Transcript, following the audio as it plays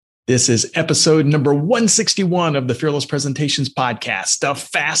This is episode number 161 of the Fearless Presentations podcast, the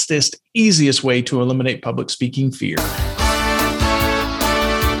fastest, easiest way to eliminate public speaking fear.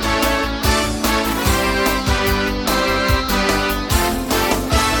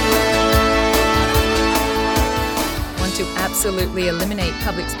 Want to absolutely eliminate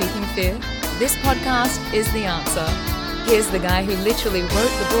public speaking fear? This podcast is the answer. Here's the guy who literally wrote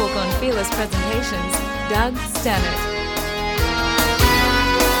the book on fearless presentations, Doug Staneart.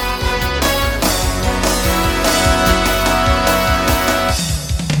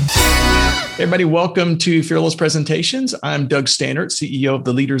 Everybody, welcome to Fearless Presentations. I'm Doug Staneart, CEO of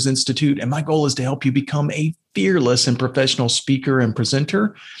the Leaders Institute, and my goal is to help you become a fearless and professional speaker and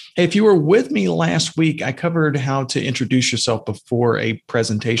presenter. If you were with me last week, I covered how to introduce yourself before a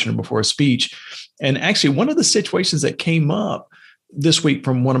presentation or before a speech. And actually, one of the situations that came up this week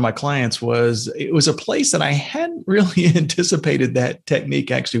from one of my clients was, it was a place that I hadn't really anticipated that technique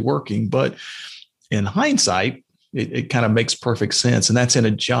actually working, but in hindsight, it kind of makes perfect sense. And that's in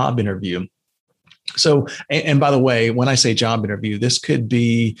a job interview. So, and by the way, when I say job interview, this could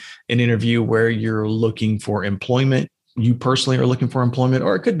be an interview where you're looking for employment. You personally are looking for employment,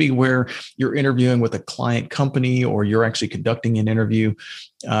 or it could be where you're interviewing with a client company, or you're actually conducting an interview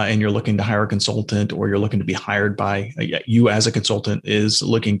and you're looking to hire a consultant, or you're looking to be hired by you as a consultant is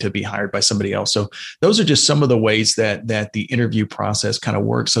looking to be hired by somebody else. So those are just some of the ways that the interview process kind of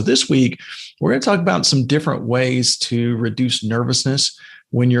works. So this week, we're going to talk about some different ways to reduce nervousness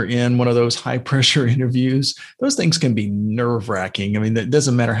when you're in one of those high pressure interviews. Those things can be nerve wracking. I mean, it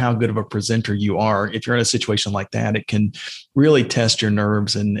doesn't matter how good of a presenter you are. If you're in a situation like that, it can really test your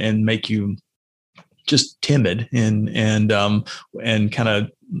nerves and make you just timid and kind of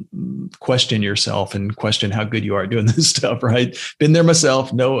question yourself and question how good you are at doing this stuff, right? Been there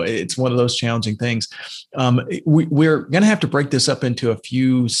myself. No, it's one of those challenging things. We're going to have to break this up into a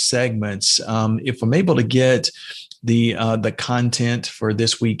few segments. If I'm able to get the content for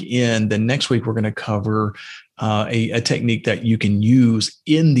this week in, then next week we're going to cover a technique that you can use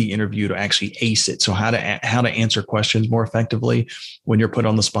in the interview to actually ace it. So how to answer questions more effectively when you're put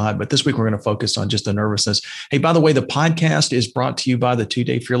on the spot. But this week we're going to focus on just the nervousness. Hey, by the way, the podcast is brought to you by the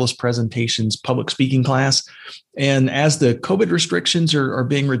 2-day Fearless Presentations public speaking class. And as the COVID restrictions are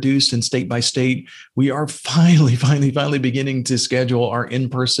being reduced in state by state, we are finally beginning to schedule our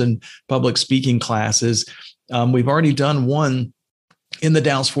in-person public speaking classes. We've already done one in the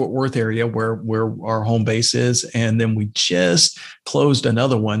Dallas-Fort Worth area where our home base is. And then we just closed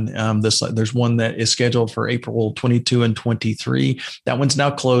another one. There's one that is scheduled for April 22 and 23. That one's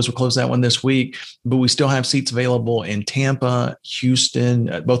now closed. We'll close that one this week, but we still have seats available in Tampa,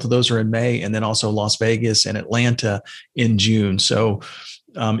 Houston. Both of those are in May, and then also Las Vegas and Atlanta in June. So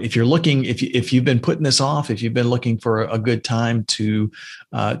if you're looking, if you've been putting this off, if you've been looking for a good time to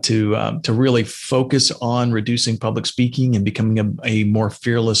really focus on reducing public speaking and becoming a more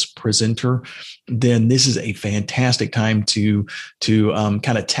fearless presenter, then this is a fantastic time to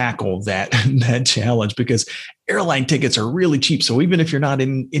kind of tackle that challenge, because airline tickets are really cheap. So even if you're not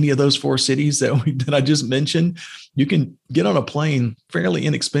in any of those 4 cities that I just mentioned, you can get on a plane fairly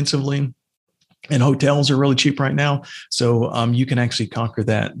inexpensively. And hotels are really cheap right now, so you can actually conquer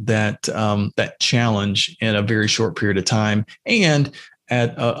that challenge in a very short period of time and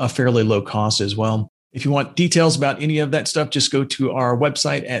at a fairly low cost as well. If you want details about any of that stuff, just go to our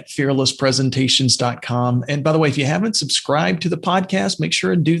website at fearlesspresentations.com. And by the way, if you haven't subscribed to the podcast, make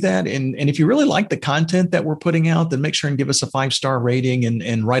sure and do that. And if you really like the content that we're putting out, then make sure and give us a 5-star rating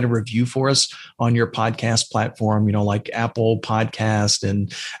and write a review for us on your podcast platform, like Apple Podcast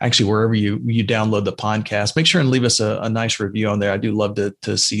and actually wherever you download the podcast. Make sure and leave us a nice review on there. I do love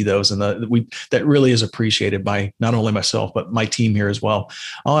to see those. And that really is appreciated by not only myself, but my team here as well.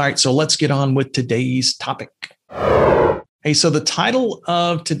 All right, so let's get on with today's topic. Hey, so the title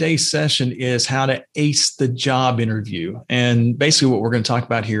of today's session is How to Ace the Job Interview. And basically what we're going to talk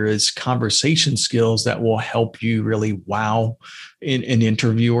about here is conversation skills that will help you really wow an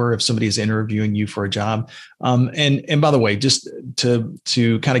interviewer if somebody is interviewing you for a job. And by the way, just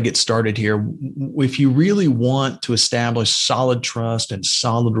to kind of get started here, if you really want to establish solid trust and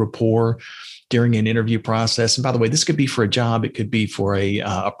solid rapport during an interview process. And by the way, this could be for a job. It could be for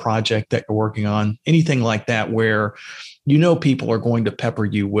a project that you're working on, anything like that, where people are going to pepper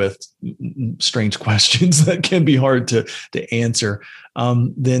you with strange questions that can be hard to answer.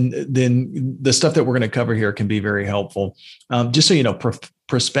 Then the stuff that we're going to cover here can be very helpful. Just so you know,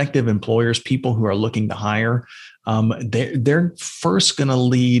 prospective employers, people who are looking to hire, they're first going to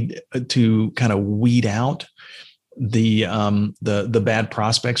lead to kind of weed out the bad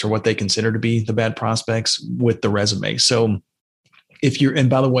prospects, or what they consider to be the bad prospects, with the resume. So And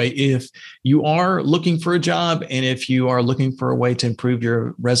by the way, if you are looking for a job and if you are looking for a way to improve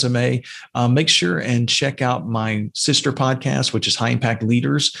your resume, make sure and check out my sister podcast, which is High Impact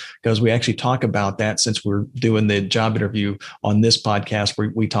Leaders, because we actually talk about that. Since we're doing the job interview on this podcast,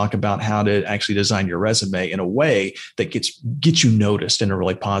 we talk about how to actually design your resume in a way that gets you noticed in a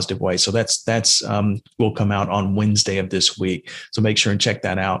really positive way. So that's will come out on Wednesday of this week. So make sure and check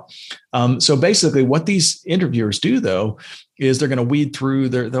that out. So basically what these interviewers do, though, is they're going to weed through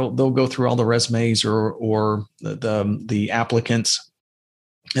they'll go through all the resumes or the applicants.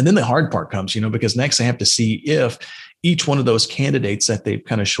 And then the hard part comes, because next they have to see if each one of those candidates that they've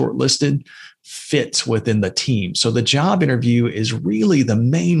kind of shortlisted fits within the team. So the job interview is really the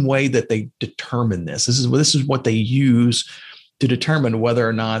main way that they determine this. This is what they use to determine whether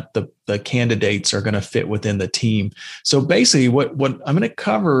or not the candidates are going to fit within the team. So basically what I'm going to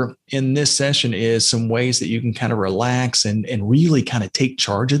cover in this session is some ways that you can kind of relax and really kind of take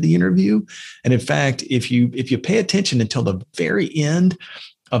charge of the interview. And in fact, if you pay attention until the very end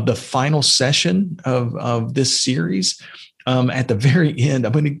of the final session of this series, at the very end,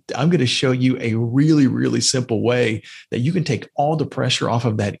 I'm going to show you a really, really simple way that you can take all the pressure off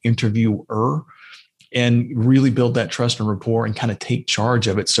of that interviewer and really build that trust and rapport and kind of take charge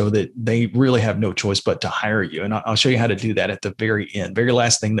of it so that they really have no choice but to hire you. And I'll show you how to do that at the very end, very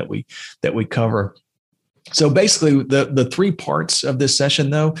last thing that we cover. So basically the three parts of this session,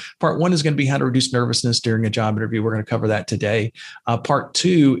 though, part one is going to be how to reduce nervousness during a job interview. We're going to cover that today. Part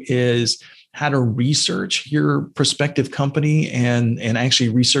two is how to research your prospective company and actually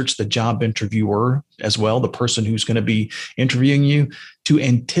research the job interviewer as well, the person who's going to be interviewing you, to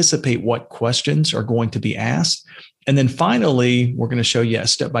anticipate what questions are going to be asked. And then finally, we're going to show you a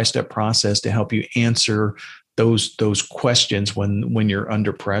step-by-step process to help you answer those questions when you're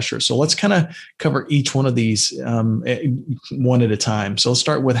under pressure. So let's kind of cover each one of these one at a time. So let's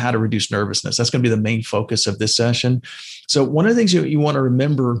start with how to reduce nervousness. That's going to be the main focus of this session. So one of the things you want to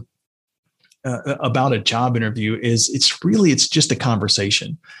remember about a job interview is it's just a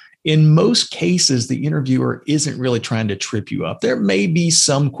conversation. In most cases, the interviewer isn't really trying to trip you up. There may be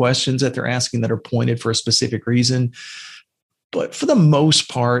some questions that they're asking that are pointed for a specific reason, but for the most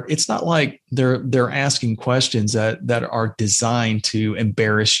part, it's not like they're asking questions that are designed to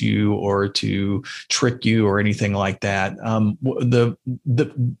embarrass you or to trick you or anything like that. The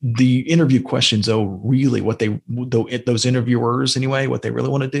interview questions, though, really those interviewers anyway, what they really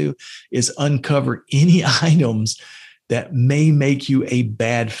want to do is uncover any items that may make you a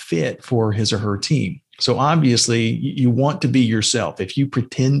bad fit for his or her team. So obviously you want to be yourself. If you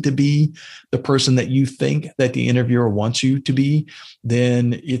pretend to be the person that you think that the interviewer wants you to be,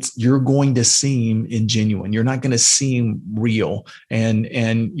 then you're going to seem ingenuine. You're not going to seem real. And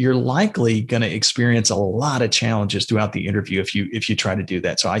you're likely going to experience a lot of challenges throughout the interview if you try to do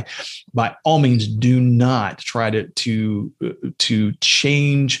that. So by all means, do not try to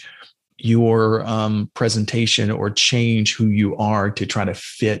change your presentation or change who you are to try to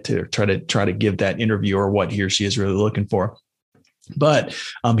fit, to try to give that interviewer what he or she is really looking for. But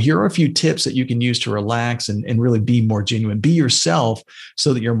here are a few tips that you can use to relax and really be more genuine, be yourself,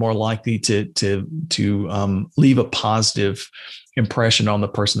 so that you're more likely to leave a positive impression on the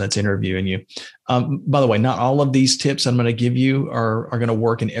person that's interviewing you. By the way, not all of these tips I'm going to give you are going to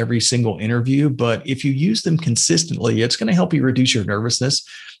work in every single interview, but if you use them consistently, it's going to help you reduce your nervousness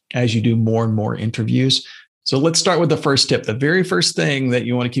as you do more and more interviews. So let's start with the first tip. The very first thing that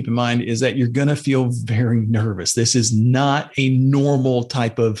you want to keep in mind is that you're going to feel very nervous. This is not a normal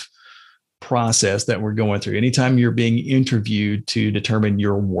type of process that we're going through. Anytime you're being interviewed to determine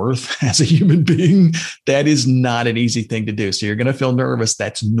your worth as a human being, that is not an easy thing to do. So you're going to feel nervous.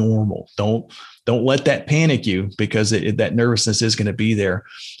 That's normal. Don't let that panic you, because that nervousness is going to be there.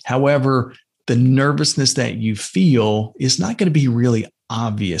 However, the nervousness that you feel is not going to be really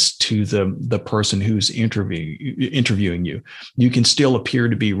obvious to the person who's interviewing you. You can still appear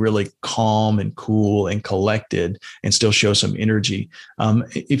to be really calm and cool and collected and still show some energy.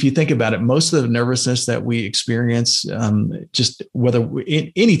 If you think about it, most of the nervousness that we experience, just whether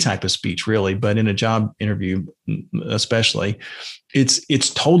in any type of speech really, but in a job interview especially,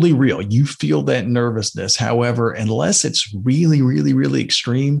 it's totally real. You feel that nervousness. However, unless it's really, really, really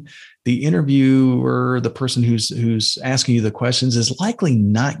extreme, the interviewer, the person who's asking you the questions, is likely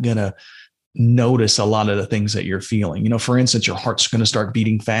not going to notice a lot of the things that you're feeling. For instance, your heart's going to start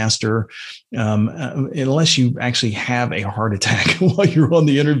beating faster, unless you actually have a heart attack while you're on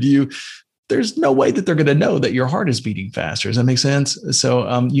the interview. There's no way that they're going to know that your heart is beating faster. Does that make sense?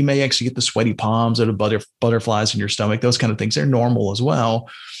 So you may actually get the sweaty palms or the butterflies in your stomach, those kind of things. They're normal as well.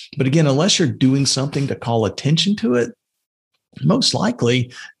 But again, unless you're doing something to call attention to it, most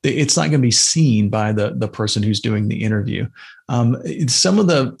likely it's not going to be seen by the person who's doing the interview. Some of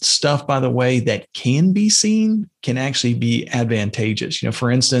the stuff, by the way, that can be seen can actually be advantageous.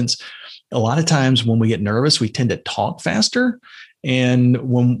 For instance, a lot of times when we get nervous, we tend to talk faster. And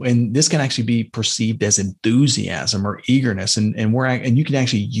this can actually be perceived as enthusiasm or eagerness, and you can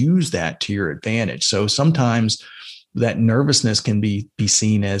actually use that to your advantage. So sometimes that nervousness can be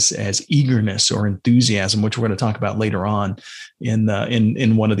seen as eagerness or enthusiasm, which we're going to talk about later on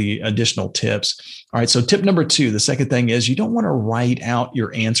in one of the additional tips. All right. So tip number 2, the second thing is you don't want to write out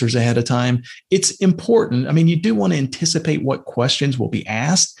your answers ahead of time. It's important. I mean, you do want to anticipate what questions will be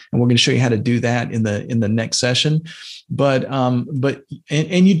asked, and we're going to show you how to do that in the next session. But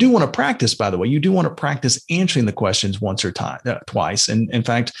you do want to practice, by the way. You do want to practice answering the questions once or twice. And in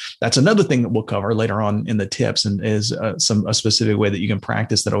fact, that's another thing that we'll cover later on in the tips, and is a specific way that you can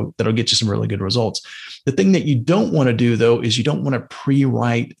practice that'll get you some really good results. The thing that you don't want to do, though, is you don't want to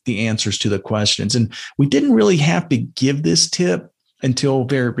pre-write the answers to the questions. And we didn't really have to give this tip until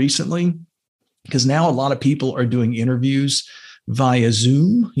very recently, because now a lot of people are doing interviews via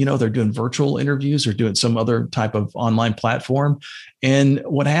Zoom. They're doing virtual interviews or doing some other type of online platform. And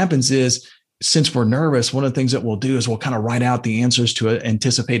what happens is, since we're nervous, one of the things that we'll do is we'll kind of write out the answers to an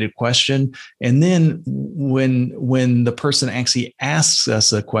anticipated question. And then when the person actually asks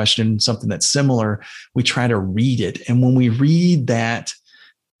us a question, something that's similar, we try to read it. And when we read that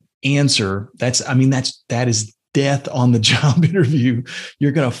answer, that is death on the job interview.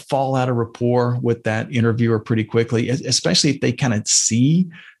 You're going to fall out of rapport with that interviewer pretty quickly, especially if they kind of see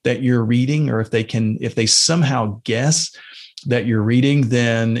that you're reading, or if they somehow guess that you're reading,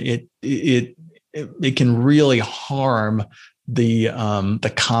 then it can really harm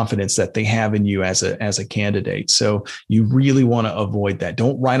the confidence that they have in you as a candidate. So you really want to avoid that.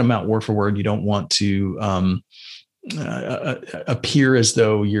 Don't write them out word for word. You don't want to appear as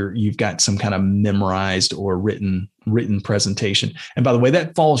though you've got some kind of memorized or written presentation. And by the way,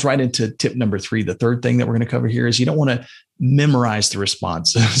 that falls right into tip number 3. The third thing that we're going to cover here is you don't want to memorize the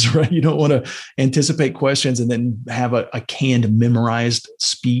responses, right? You don't want to anticipate questions and then have a canned memorized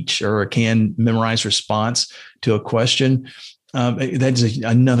speech or a canned memorized response to a question. That's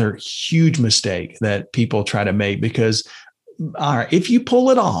another huge mistake that people try to make, because if you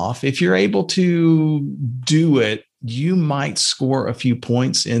pull it off, if you're able to do it, you might score a few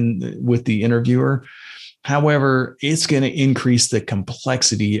points with the interviewer. However, it's going to increase the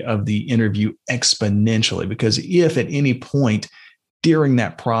complexity of the interview exponentially, because if at any point during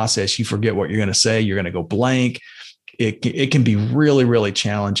that process you forget what you're going to say, you're going to go blank, it can be really, really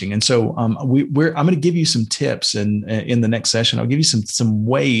challenging. And so I'm going to give you some tips, and in the next session, I'll give you some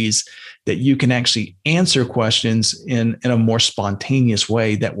ways that you can actually answer questions in a more spontaneous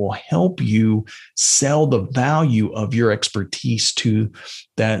way that will help you sell the value of your expertise to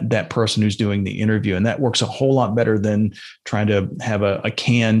that person who's doing the interview. And that works a whole lot better than trying to have a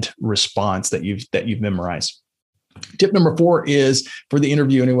canned response that you've memorized. Tip number 4 is, for the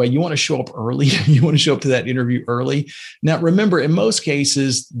interview anyway, you want to show up early. You want to show up to that interview early. Now, remember, in most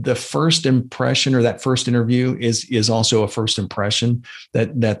cases, the first impression or that first interview is also a first impression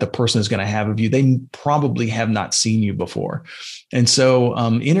that the person is going to have of you. They probably have not seen you before. And so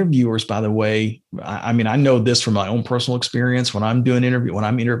interviewers, by the way, I know this from my own personal experience when I'm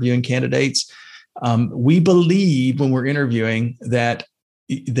interviewing candidates. We believe when we're interviewing that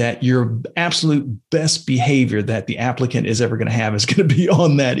your absolute best behavior that the applicant is ever going to have is going to be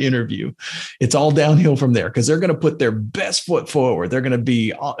on that interview. It's all downhill from there, because they're going to put their best foot forward. They're going to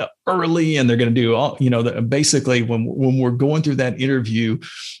be early, and they're going to do basically when we're going through that interview,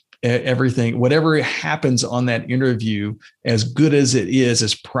 everything, whatever happens on that interview, as good as it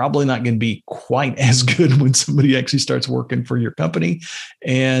is probably not going to be quite as good when somebody actually starts working for your company.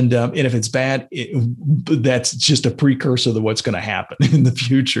 And if it's bad, that's just a precursor to what's going to happen in the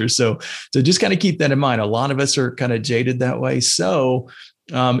future. So just kind of keep that in mind. A lot of us are kind of jaded that way. So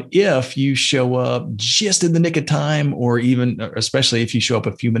if you show up just in the nick of time, or especially if you show up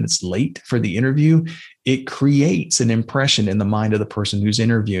a few minutes late for the interview, it creates an impression in the mind of the person who's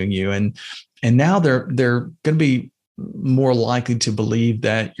interviewing you. And now they're going to be more likely to believe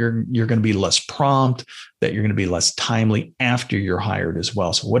that you're going to be less prompt, that you're going to be less timely after you're hired as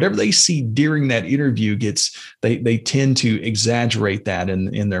well. So whatever they see during that interview they tend to exaggerate that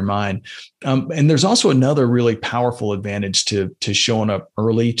in their mind. And there's also another really powerful advantage to showing up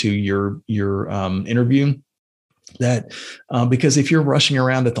early to your interview. That because if you're rushing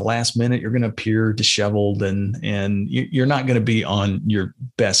around at the last minute, you're going to appear disheveled and you're not going to be on your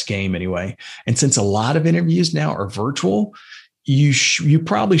best game anyway. And since a lot of interviews now are virtual, you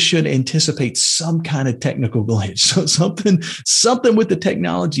probably should anticipate some kind of technical glitch. So something with the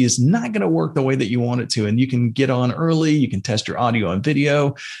technology is not going to work the way that you want it to. And you can get on early, you can test your audio and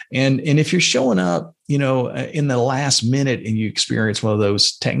video. And if you're showing up, in the last minute and you experience one of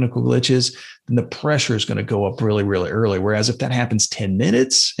those technical glitches, then the pressure is going to go up really, really early. Whereas if that happens 10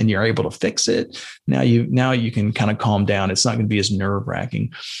 minutes and you're able to fix it, now you can kind of calm down. It's not going to be as nerve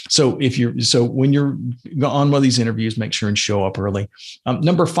wracking. So when you're on one of these interviews, make sure and show up early.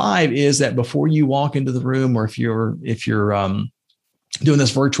 Number 5 is that before you walk into the room, or if you're doing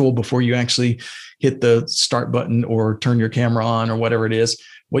this virtual, before you actually hit the start button or turn your camera on or whatever it is,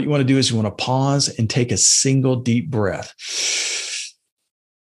 what you want to do is you want to pause and take a single deep breath.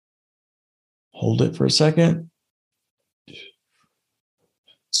 Hold it for a second.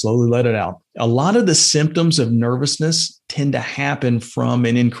 Slowly let it out. A lot of the symptoms of nervousness tend to happen from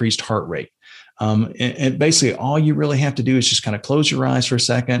an increased heart rate. And basically all you really have to do is just kind of close your eyes for a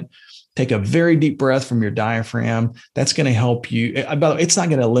second. Take a very deep breath from your diaphragm. That's going to help you. It's not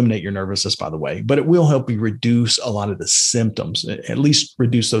going to eliminate your nervousness, by the way, but it will help you reduce a lot of the symptoms, at least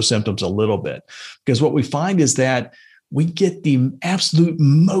reduce those symptoms a little bit. Because what we find is that we get the absolute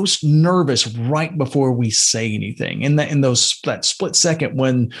most nervous right before we say anything. In that split second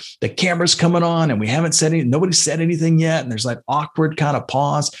when the camera's coming on and we haven't said anything, nobody said anything yet, and there's that awkward kind of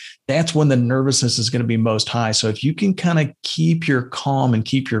pause, that's when the nervousness is going to be most high. So if you can kind of keep your calm and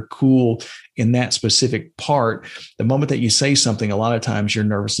keep your cool in that specific part, the moment that you say something, a lot of times your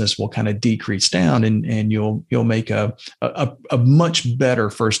nervousness will kind of decrease down, and you'll make a much better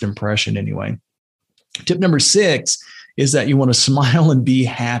first impression anyway. Tip number 6 is that you want to smile and be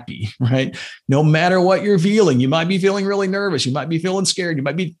happy, right? No matter what you're feeling, you might be feeling really nervous. You might be feeling scared. You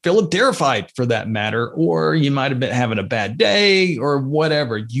might be feeling terrified for that matter, or you might have been having a bad day or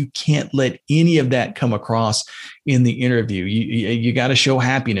whatever. You can't let any of that come across in the interview. You got to show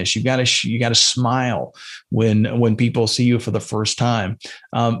happiness. You got to smile when people see you for the first time.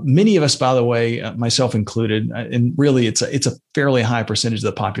 Many of us, by the way, myself included, and really it's a fairly high percentage of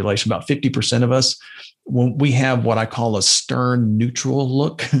the population, about 50% of us, when we have what I call a stern neutral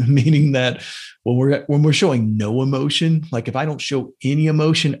look, meaning that when we're showing no emotion, like if I don't show any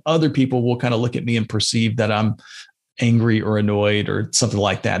emotion, other people will kind of look at me and perceive that I'm angry or annoyed or something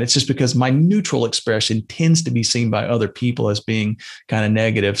like that. It's just because my neutral expression tends to be seen by other people as being kind of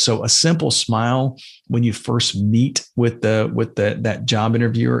negative. So a simple smile when you first meet with that job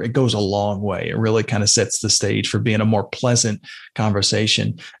interviewer, it goes a long way. It really kind of sets the stage for being a more pleasant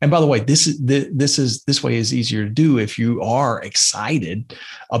conversation. And by the way, this way is easier to do if you are excited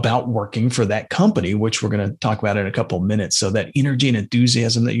about working for that company, which we're going to talk about in a couple of minutes. So that energy and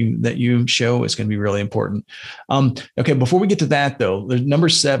enthusiasm that you show is going to be really important. Okay, before we get to that though, there's number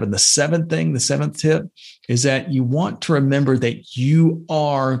 7. The seventh tip is that you want to remember that you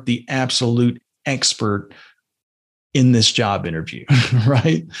are the absolute expert in this job interview,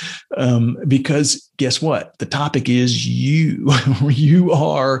 right? Because guess what? The topic is you. You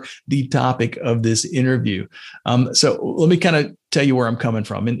are the topic of this interview. So let me kind of tell you where I'm coming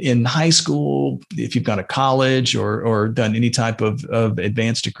from. In high school, if you've gone to college or done any type of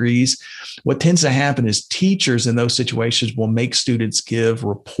advanced degrees, what tends to happen is teachers in those situations will make students give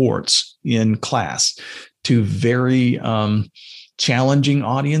reports in class to very challenging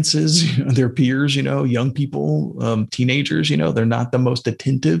audiences, their peers, young people, teenagers, they're not the most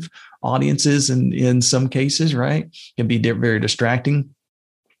attentive audiences in some cases, right? Can be very distracting.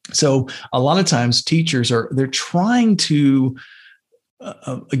 So a lot of times teachers they're trying to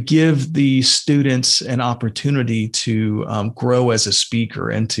give the students an opportunity to grow as a speaker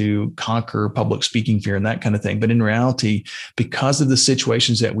and to conquer public speaking fear and that kind of thing. But in reality, because of the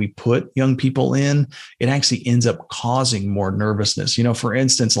situations that we put young people in, it actually ends up causing more nervousness. For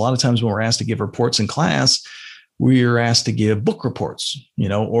instance, a lot of times when we're asked to give reports in class, we're asked to give book reports,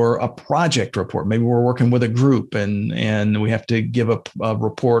 or a project report. Maybe we're working with a group and we have to give a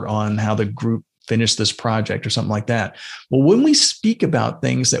report on how the group finish this project or something like that. Well, when we speak about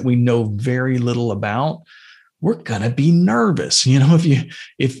things that we know very little about, we're going to be nervous.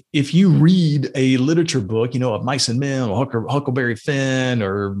 If you read a literature book, of Mice and Men or Huckleberry Finn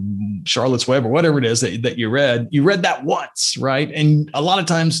or Charlotte's Web or whatever it is that you read that once, right? And a lot of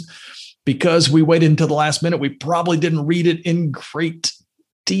times, because we waited until the last minute, we probably didn't read it in great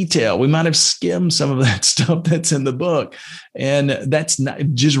detail. We might have skimmed some of that stuff that's in the book. And that's not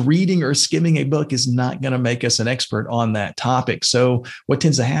just reading or skimming a book is not going to make us an expert on that topic. So what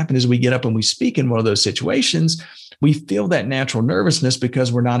tends to happen is we get up and we speak in one of those situations. we feel that natural nervousness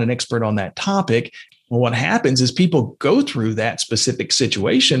because we're not an expert on that topic. Well, what happens is people go through that specific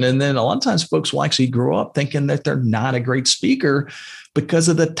situation. And then a lot of times folks will actually grow up thinking that they're not a great speaker because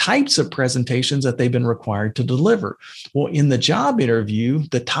of the types of presentations that they've been required to deliver. Well, in the job interview,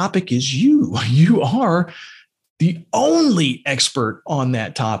 the topic is you. You are the only expert on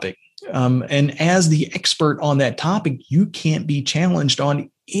that topic. And as the expert on that topic, you can't be challenged on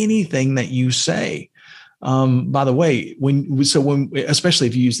anything that you say. By the way, especially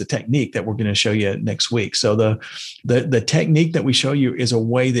if you use the technique that we're going to show you next week. So the technique that we show you is a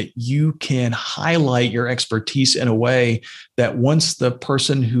way that you can highlight your expertise in a way that once the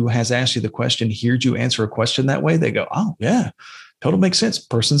person who has asked you the question hears you answer a question that way, they go, oh yeah, total makes sense.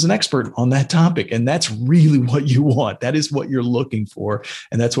 Person's an expert on that topic. And that's really what you want. That is what you're looking for.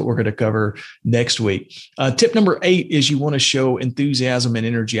 And that's what we're going to cover next week. Tip number 8 is you want to show enthusiasm and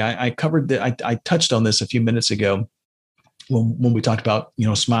energy. I covered that. I touched on this a few minutes ago when we talked about,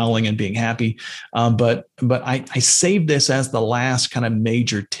 smiling and being happy. But I saved this as the last kind of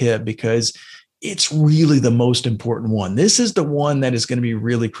major tip because it's really the most important one. This is the one that is going to be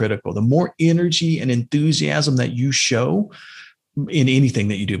really critical. The more energy and enthusiasm that you show in anything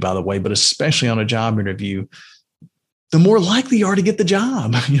that you do, by the way, but especially on a job interview, the more likely you are to get the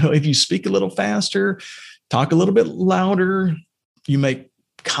job. If you speak a little faster, talk a little bit louder, you make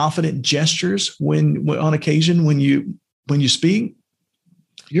confident gestures when on occasion when you speak,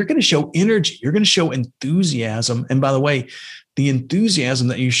 you're going to show energy. You're going to show enthusiasm. And by the way, the enthusiasm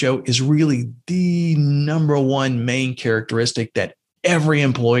that you show is really the number one main characteristic that every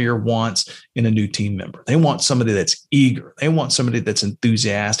employer wants in a new team member. They want somebody that's eager. They want somebody that's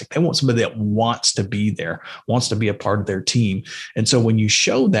enthusiastic. They want somebody that wants to be there, wants to be a part of their team. And so when you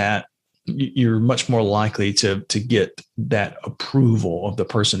show that, you're much more likely to get that approval of the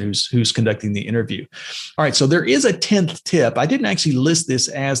person who's conducting the interview. All right. So there is a 10th tip. I didn't actually list this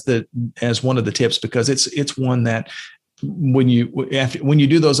as one of the tips because it's one that when you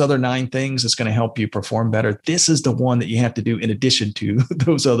do those other 9 things, it's going to help you perform better. This is the one that you have to do in addition to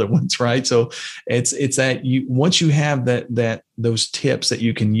those other ones, right? So it's that once you have those tips that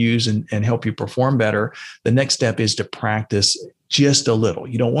you can use and help you perform better, the next step is to practice just a little.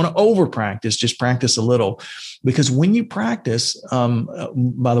 You don't want to over practice, just practice a little, because when you practice,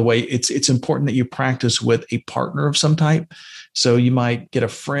 by the way, it's important that you practice with a partner of some type. So you might get a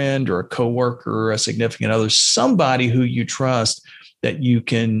friend or a coworker or a significant other, somebody who you trust that you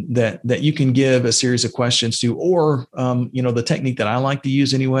can give a series of questions to, or the technique that I like to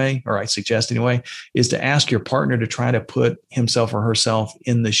use anyway, or I suggest anyway, is to ask your partner to try to put himself or herself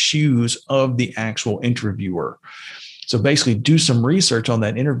in the shoes of the actual interviewer. So basically do some research on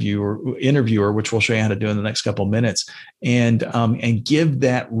that interviewer, which we'll show you how to do in the next couple of minutes, and give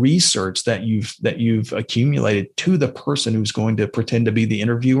that research that you've accumulated to the person who's going to pretend to be the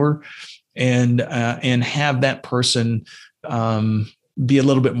interviewer, and have that person be a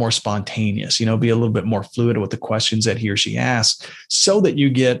little bit more spontaneous, be a little bit more fluid with the questions that he or she asks, so that you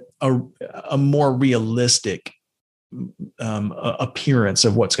get a more realistic appearance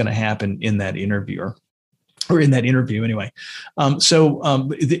of what's going to happen in that interviewer. Or in that interview anyway. But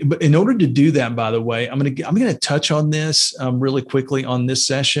in order to do that, by the way, I'm going to touch on this really quickly on this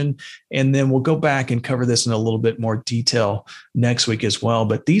session, and then we'll go back and cover this in a little bit more detail next week as well.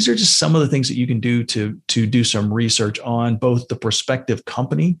 But these are just some of the things that you can do to do some research on both the prospective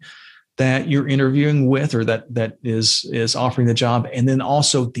company that you're interviewing with, or that is offering the job, and then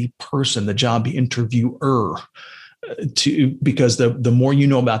also the person, the job interviewer. Because the more you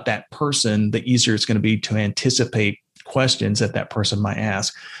know about that person, the easier it's going to be to anticipate questions that person might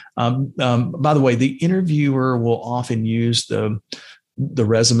ask. By the way, the interviewer will often use the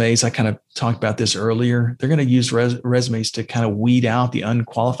resumes. I kind of talked about this earlier. They're going to use resumes to kind of weed out the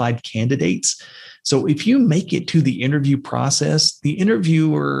unqualified candidates. So if you make it to the interview process, the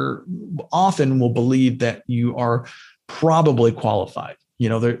interviewer often will believe that you are probably qualified.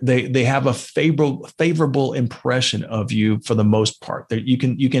 They have a favorable impression of you for the most part. You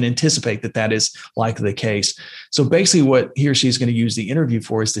can anticipate that is likely the case. So basically, what he or she is going to use the interview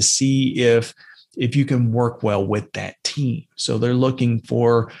for is to see if you can work well with that team. So they're looking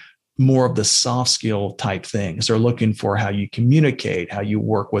for more of the soft skill type things. They're looking for how you communicate, how you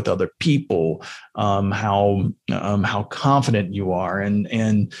work with other people, how confident you are,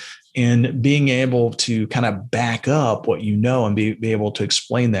 and and being able to kind of back up what you know and be able to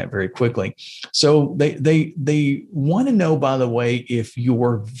explain that very quickly. So they want to know, by the way, if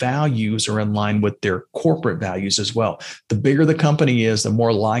your values are in line with their corporate values as well. The bigger the company is, the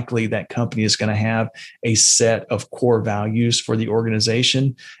more likely that company is going to have a set of core values for the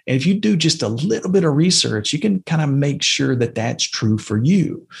organization. And if you do just a little bit of research, you can kind of make sure that that's true for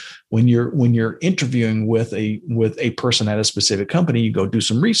you. When you're interviewing with a person at a specific company, you go do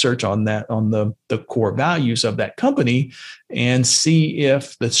some research on that, on the core values of that company, and see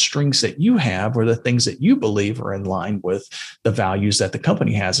if the strengths that you have or the things that you believe are in line with the values that the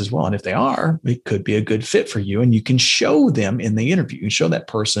company has as well. And if they are, it could be a good fit for you. And you can show them in the interview, you show that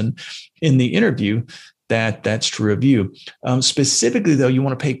person in the interview that that's true of you. Specifically, though, you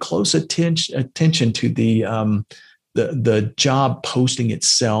want to pay close attention to the job posting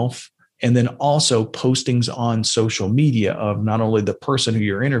itself, and then also postings on social media of not only the person who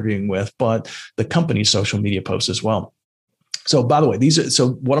you're interviewing with, but the company's social media posts as well. So, by the way,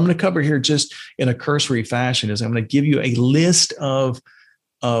 what I'm going to cover here just in a cursory fashion is I'm going to give you a list of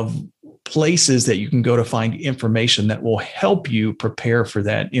places that you can go to find information that will help you prepare for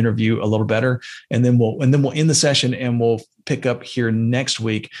that interview a little better. And then we'll end the session, and we'll pick up here next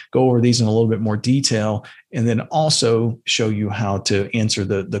week, go over these in a little bit more detail, and then also show you how to answer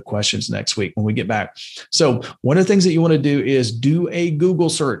the questions next week when we get back. So one of the things that you want to do is do a Google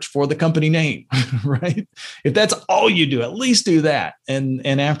search for the company name, right? If that's all you do, at least do that. And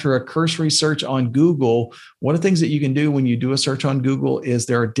after a cursory search on Google, one of the things that you can do when you do a search on Google is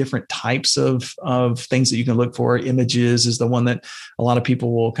there are different types of things that you can look for. Images is the one that a lot of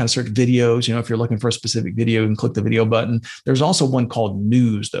people will kind of search. Videos, if you're looking for a specific video, you can click the video button. There's also one called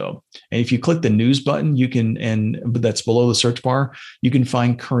news, though. And if you click the news button, you can, but that's below the search bar, you can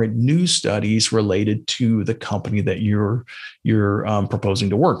find current news studies related to the company that you're proposing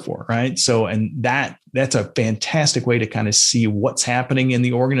to work for, right? So, and that's a fantastic way to kind of see what's happening in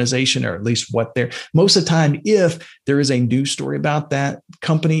the organization, or at least what they're, most of the time, if there is a news story about that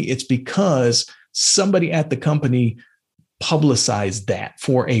company, it's because somebody at the company publicized that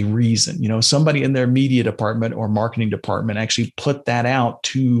for a reason. Somebody in their media department or marketing department actually put that out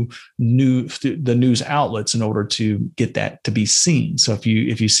to the news outlets in order to get that to be seen. So if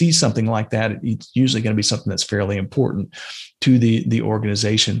you see something like that, it's usually going to be something that's fairly important to the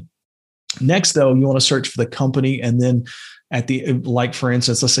organization. Next, though, you want to search for the company, and then like for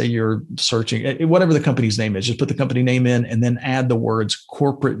instance, let's say you're searching whatever the company's name is, just put the company name in and then add the words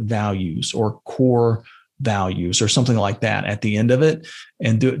corporate values or core values or something like that at the end of it,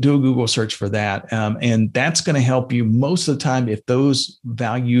 and do a Google search for that. And that's going to help you most of the time. If those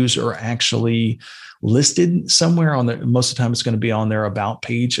values are actually listed somewhere on there, most of the time it's going to be on their about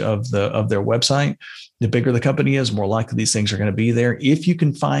page of their website. The bigger the company is, more likely these things are going to be there. If you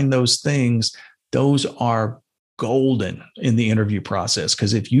can find those things, those are golden in the interview process,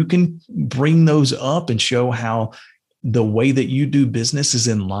 because if you can bring those up and show how the way that you do business is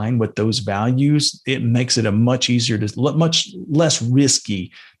in line with those values, it makes it a much less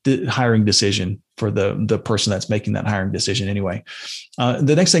risky hiring decision for the person that's making that hiring decision anyway.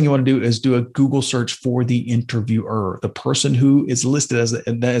 The next thing you want to do is do a Google search for the interviewer, the person who is listed as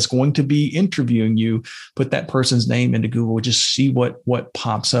that is going to be interviewing you. Put that person's name into Google, just see what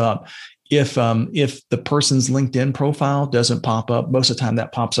pops up. If the person's LinkedIn profile doesn't pop up, most of the time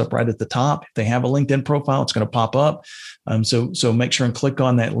that pops up right at the top. If they have a LinkedIn profile, it's going to pop up. So make sure and click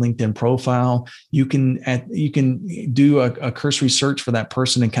on that LinkedIn profile. You can do a cursory search for that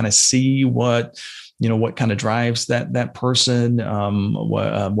person and kind of see what kind of drives that person,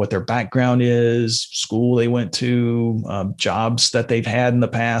 what their background is, school they went to, jobs that they've had in the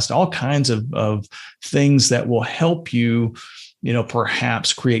past, all kinds of things that will help you,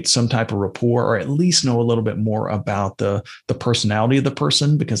 perhaps create some type of rapport, or at least know a little bit more about the personality of the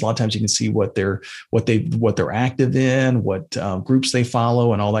person, because a lot of times you can see what they're active in, what groups they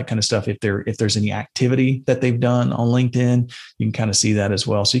follow, and all that kind of stuff. If there's any activity that they've done on LinkedIn, you can kind of see that as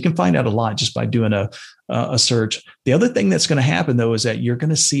well. So you can find out a lot just by doing a search. The other thing that's going to happen, though, is that you're going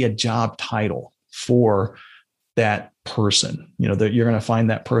to see a job title for that person. That you're going to find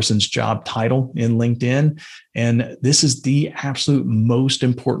that person's job title in LinkedIn. And this is the absolute most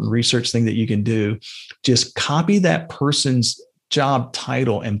important research thing that you can do. Just copy that person's job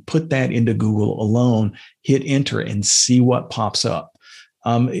title and put that into Google alone, hit enter, and see what pops up.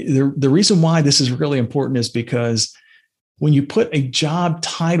 The reason why this is really important is because when you put a job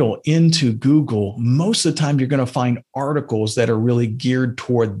title into Google, most of the time you're going to find articles that are really geared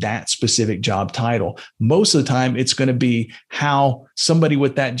toward that specific job title. Most of the time it's going to be how somebody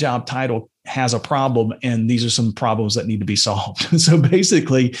with that job title has a problem, and these are some problems that need to be solved. So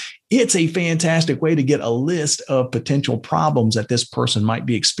basically, it's a fantastic way to get a list of potential problems that this person might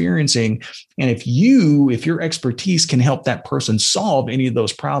be experiencing. And if your expertise can help that person solve any of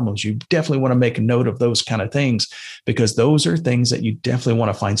those problems, you definitely want to make a note of those kind of things, because those are things that you definitely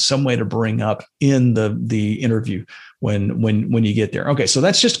want to find some way to bring up in the interview when you get there. Okay, so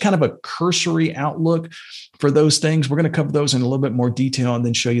that's just kind of a cursory outlook for those things. We're going to cover those in a little bit more detail and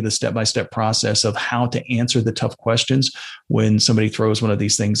then show you the step-by-step process of how to answer the tough questions when somebody throws one of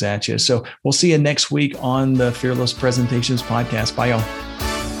these things at you. So we'll see you next week on the Fearless Presentations podcast. Bye, y'all.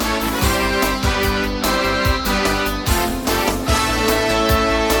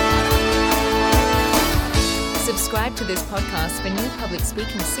 Subscribe to this podcast for new public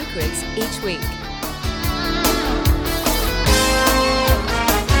speaking secrets each week.